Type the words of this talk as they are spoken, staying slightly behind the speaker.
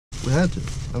We had to.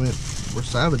 I mean, we're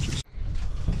savages.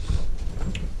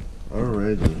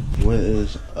 Alrighty, what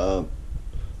is up?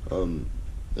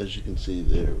 As you can see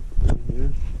there, right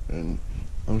here, and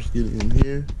I'm just getting in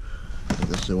here. I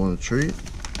guess they want a treat,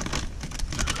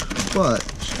 but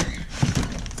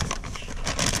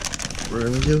we're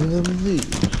gonna give them these.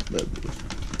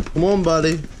 Come on,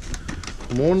 buddy.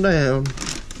 Come on down.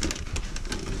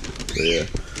 So yeah,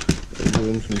 I'm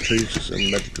giving them some treats. I'm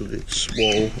about to go get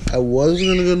swole. I was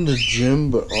gonna go to the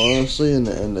gym, but honestly, in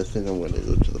the end, I think I'm gonna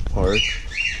go to the park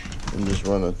and just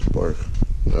run at the park.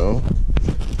 No?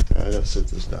 I gotta sit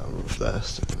this down real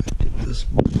fast and get this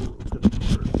to the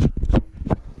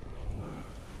park.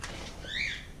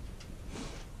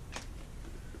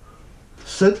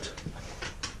 Sit.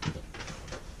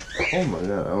 Oh my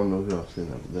god, I don't know if y'all seen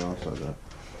that, but they all saw that.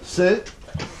 Sit.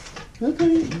 Did I tell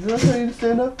you to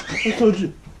stand up? I told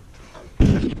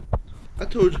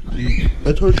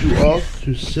you all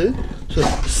to sit. So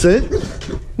sit.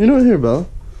 You know what? Here, Bella.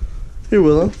 Here,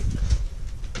 Willow.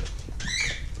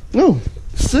 No.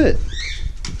 Sit.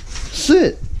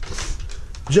 Sit.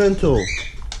 Gentle.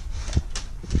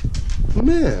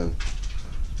 Man.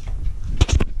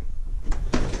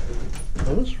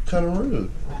 That was kind of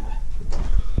rude.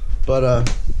 But,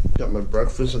 got my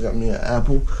breakfast. I got me an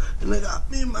apple. And I got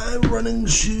me my running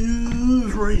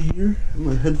shoes right here. And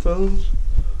my headphones.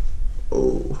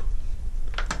 Oh.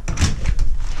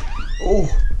 Oh.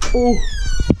 Oh.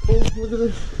 Oh, look at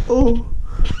this. Oh.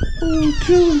 Oh,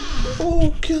 kill him.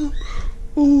 Oh, kill him.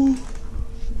 Oh.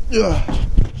 Yeah.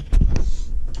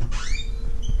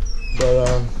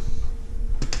 But,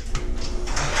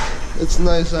 it's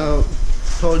nice out.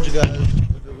 Told you guys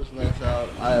if it was nice out.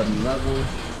 I am not going to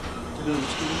go to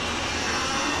school.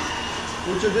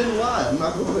 Which I didn't lie. I'm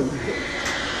not going to.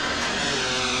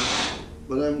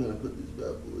 But I'm going to put these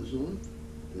bad boys on.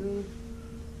 And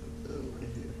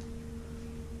right here.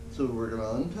 So we're going to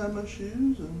untie my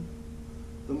shoes and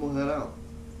then we'll head out.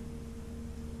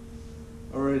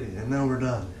 Alrighty, and now we're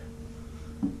done.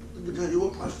 Let me tell you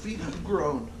what, my feet have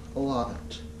grown a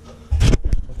lot.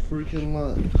 A freaking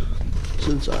lot.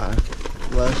 Since I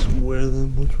last wear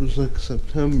them, which was like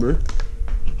September.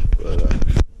 But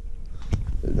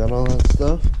they got all that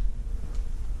stuff.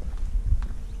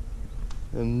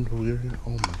 And we're,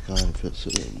 oh my god, it feels so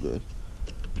damn good.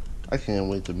 I can't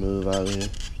wait to move out of here.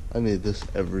 I need this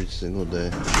every single day.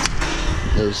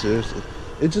 No, seriously.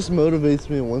 It just motivates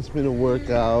me and wants me to work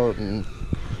out and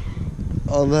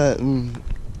all that, and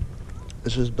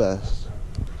it's just best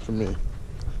for me.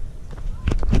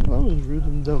 I was rude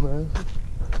and dumbass.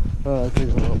 I take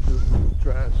them out because there's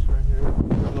trash right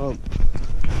here.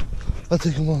 I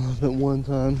take them off at one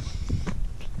time.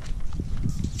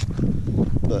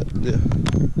 But yeah.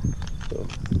 So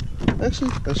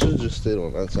actually, I should have just stayed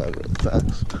on that side really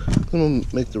fast. I'm gonna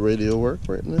make the radio work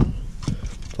right now.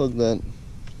 Plug that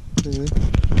thing in.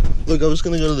 Look, I was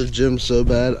gonna go to the gym so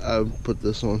bad I put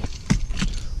this on.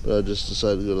 But I just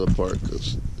decided to go to the park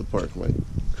because the park might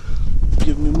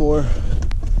give me more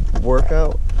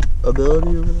workout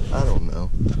ability or whatever. I don't know.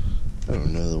 I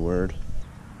don't know the word.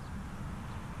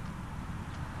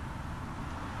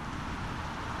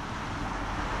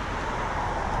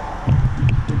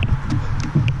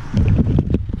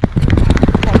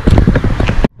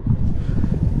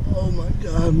 Oh my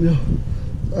god, yo.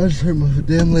 I just hurt my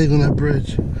damn leg on that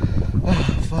bridge. Ah,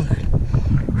 fuck.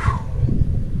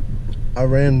 I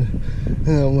ran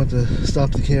and I went to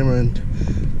stop the camera and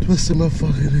twisted my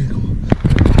fucking ankle.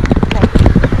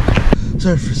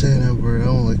 Sorry for saying that word. I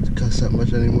don't like to cuss that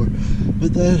much anymore.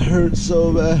 But that hurt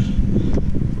so bad.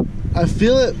 I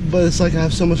feel it, but it's like I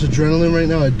have so much adrenaline right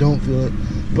now, I don't feel it.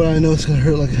 But I know it's gonna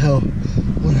hurt like hell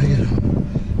when I get home.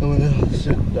 And when this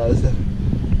shit dies down.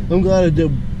 I'm glad I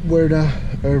did wear down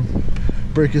or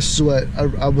break a sweat.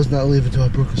 I was not leaving until I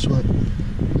broke a sweat.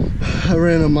 I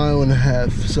ran 1.5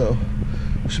 miles, so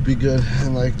should be good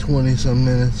in like 20 some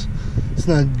minutes. It's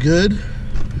not good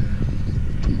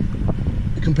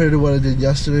compared to what I did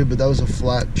yesterday, but that was a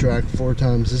flat track 4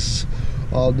 times. This is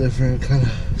all different kind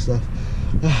of stuff.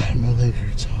 Ah, my leg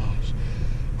hurts.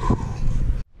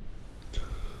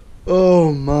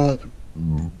 Oh my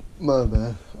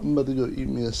bad. I'm about to go eat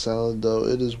me a salad though.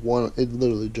 It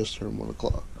literally just turned 1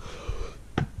 o'clock.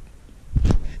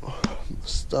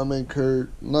 Stomach hurt,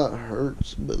 not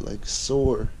hurts, but like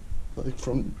sore, like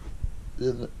from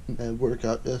the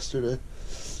workout yesterday.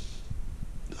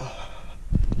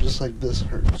 Just like this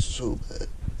hurts so bad.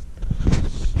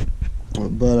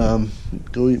 But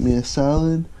go eat me a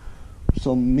salad,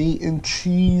 some meat and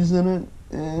cheese in it,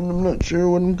 and I'm not sure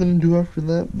what I'm gonna do after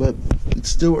that. But it's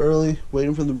still early,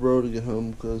 waiting for the bro to get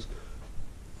home because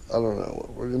I don't know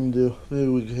what we're gonna do. Maybe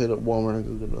we could hit up Walmart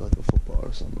and go get like a football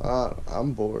or something.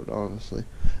 I'm bored, honestly,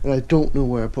 and I don't know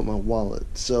where I put my wallet,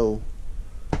 so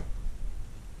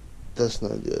that's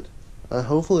not good.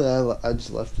 Hopefully I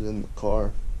just left it in the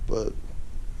car, but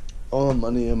all the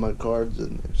money in my card's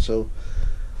in there, so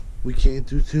we can't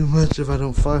do too much if I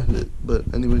don't find it. But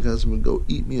anyway, guys, I'm gonna go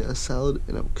eat me a salad,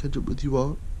 and I'll catch up with you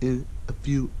all in a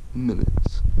few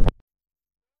minutes.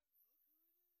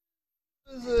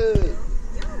 What is it?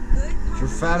 It's your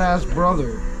fat ass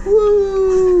brother.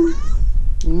 Woo!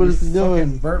 What is he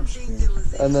doing? Burps.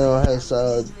 I know, I had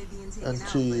salad and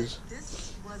cheese.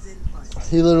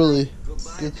 He literally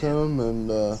gets home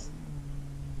and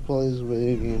plays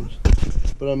video games.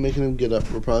 But I'm making him get up.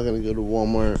 We're probably going to go to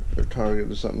Walmart or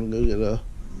Target or something and go get a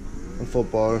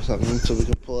football or something so we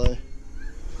can play.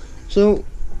 So,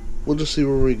 we'll just see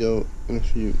where we go in a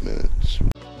few minutes.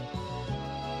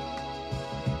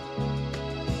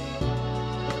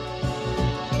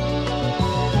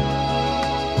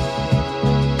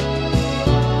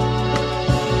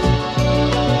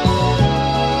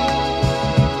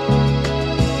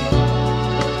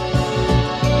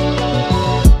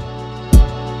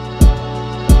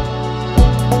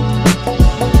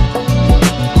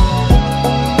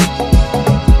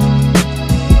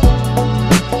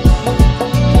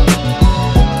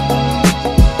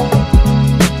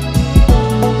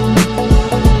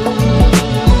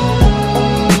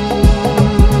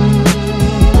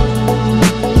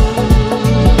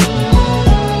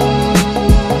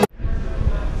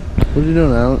 What are you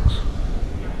doing, Alex?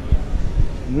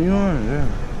 What are you on? Yeah.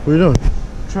 What are you doing?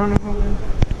 Trying to hold in.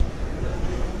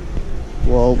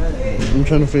 Well, I'm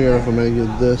trying to figure out if I'm going to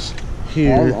get this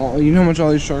here. You know how much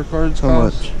all these shark cards How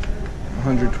cost? much?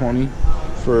 120.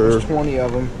 For There's 20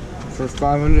 of them for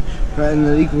 500, and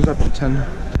it equals up to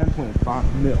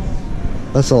 10.5 mil.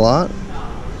 That's a lot.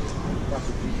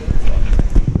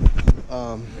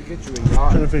 Get you a I'm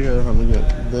yacht. trying to figure out if I'm gonna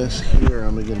get this here or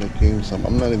I'm gonna get a GameStop.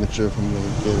 I'm not even sure if I'm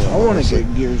gonna get it. I want to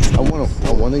get Gears. I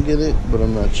want to get it, but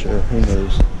I'm not sure. Who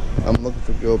knows? I'm looking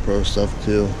for GoPro stuff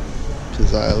too,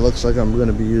 because it looks like I'm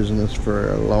gonna be using this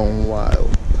for a long while.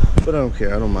 But I don't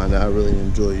care. I don't mind it. I really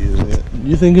enjoy using it.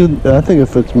 You think it? I think it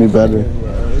fits me better,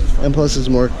 and plus it's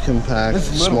more compact,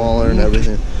 smaller, and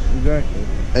everything. Exactly.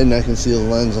 And I can see the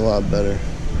lens a lot better.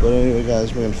 But anyway,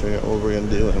 guys, we're gonna figure out what we're gonna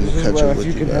do, and we'll catch up with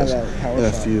you guys in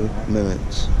a few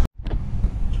minutes.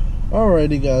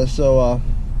 Alrighty, guys. So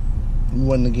we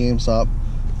went to GameStop,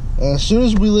 and as soon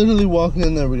as we literally walked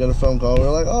in there, we got a phone call. We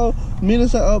were like, "Oh, meet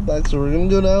us at Outback." So we're gonna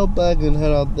go to Outback and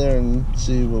head out there and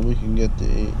see what we can get to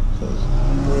eat. Cause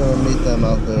we're gonna meet them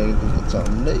out there and get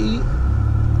something to eat.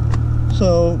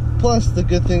 So plus the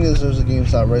good thing is there's a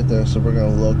GameStop right there, so we're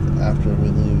gonna look after we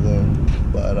leave there.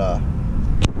 But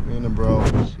me and the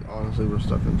bros, honestly, we're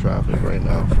stuck in traffic right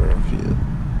now for a few.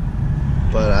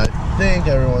 But I think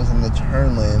everyone's in the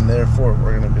turn lane, therefore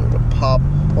we're going to be able to pop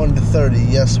 1 to 30.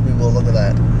 Yes, we will. Look at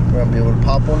that. We're going to be able to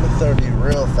pop 1 to 30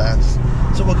 real fast.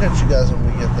 So we'll catch you guys when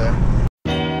we get there.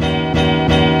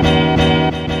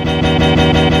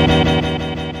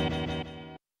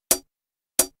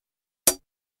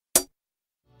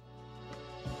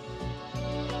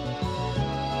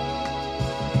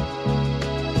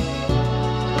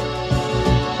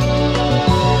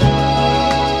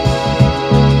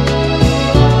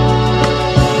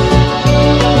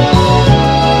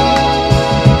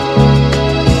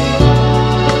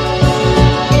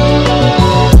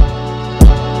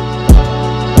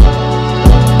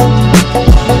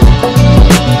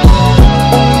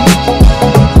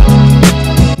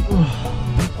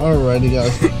 Alrighty,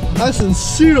 guys. I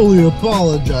sincerely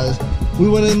apologize. We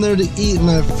went in there to eat and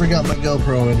I forgot my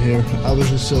GoPro in here. I was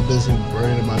just so busy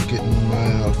worried about getting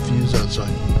my fuse out so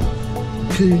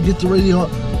I couldn't get the radio up.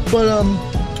 But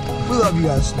we love you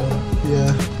guys still.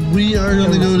 Yeah, we are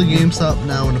gonna go to GameStop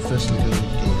now and officially go to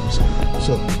games.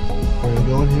 So we're gonna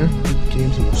go in here, get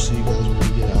games, and we'll see you guys when we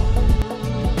get out.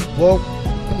 Well,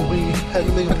 we had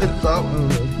to make a pit stop.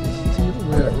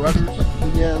 We're at Rutgers,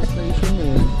 the gas station,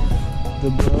 and the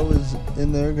bro is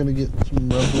in there gonna get some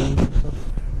rubber stuff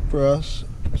for us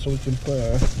so we can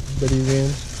play our video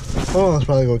games. Oh, that's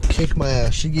probably gonna kick my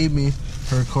ass. She gave me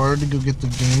her card to go get the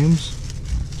games.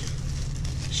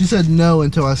 She said no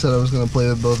until I said I was gonna play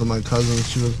with both of my cousins.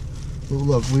 She was,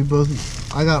 look,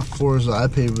 I got Forza. I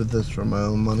paid with this for my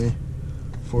own money.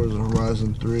 Forza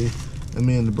Horizon 3, and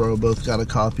me and the bro both got a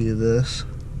copy of this,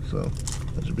 so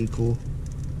that should be cool.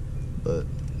 But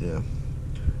yeah,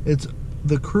 it's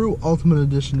the Crew Ultimate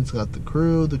Edition. It's got the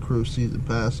Crew Season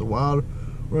Pass, the Wild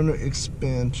Runner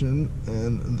Expansion,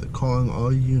 and the Calling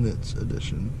All Units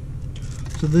Edition.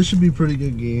 So this should be pretty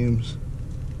good games.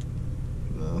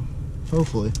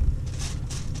 Hopefully.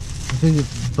 I think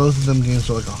both of them games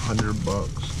are like $100.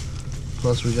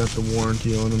 Plus we got the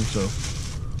warranty on them, so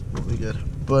we'll be good.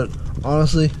 But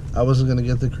honestly, I wasn't gonna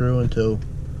get the crew until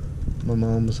my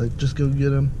mom was like, just go get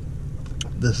them.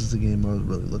 This is the game I was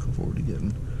really looking forward to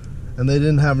getting. And they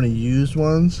didn't have any used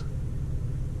ones,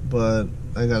 but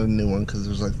I got a new one because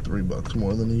there's like $3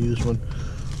 more than a used one.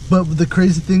 But the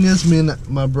crazy thing is, me and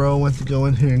my bro went to go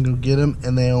in here and go get them,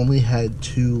 and they only had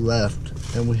 2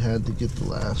 left, and we had to get the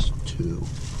last 2.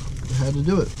 We had to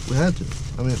do it. We had to.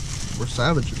 I mean, we're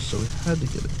savages, so we had to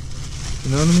get it.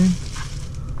 You know what I mean?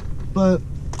 But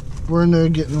we're in there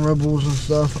getting Rebels and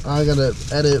stuff. I gotta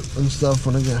edit and stuff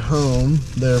when I get home.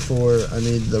 Therefore, I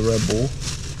need the Rebel.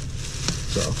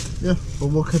 So, yeah. But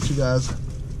we'll catch you guys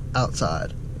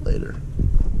outside later.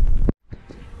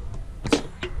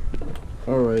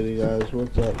 Alrighty, guys.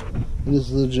 What's up? It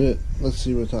is legit. Let's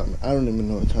see what time. I don't even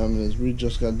know what time it is. We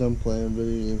just got done playing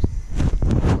video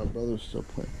games. My brother's still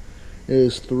playing. It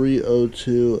is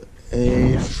 3:02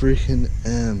 freaking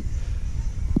M.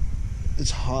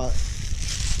 It's hot.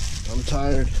 I'm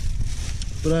tired.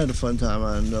 But I had a fun time.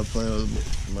 I ended up playing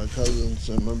with my cousins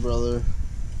and my brother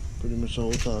pretty much the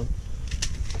whole time.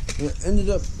 And it ended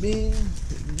up being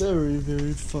very,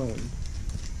 very fun.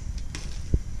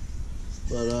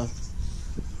 But,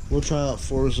 we'll try out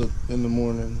Forza in the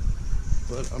morning.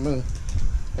 But I'm going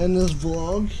to end this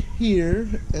vlog here.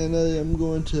 And I am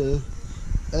going to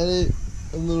edit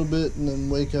a little bit and then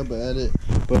wake up and edit.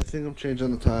 But I think I'm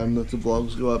changing the time that the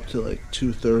vlogs go up to like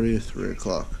 2:30 or 3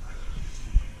 o'clock.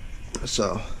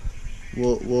 So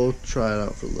we'll try it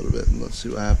out for a little bit and let's see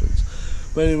what happens.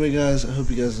 But anyway, guys, I hope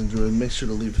you guys enjoyed. Make sure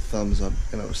to leave a thumbs up,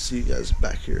 and I will see you guys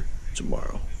back here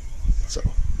tomorrow. So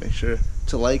make sure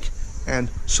to like and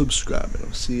subscribe, and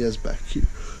I'll see you guys back here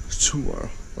tomorrow.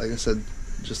 Like I said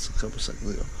just a couple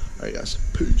seconds ago. Alright, guys,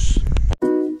 peace.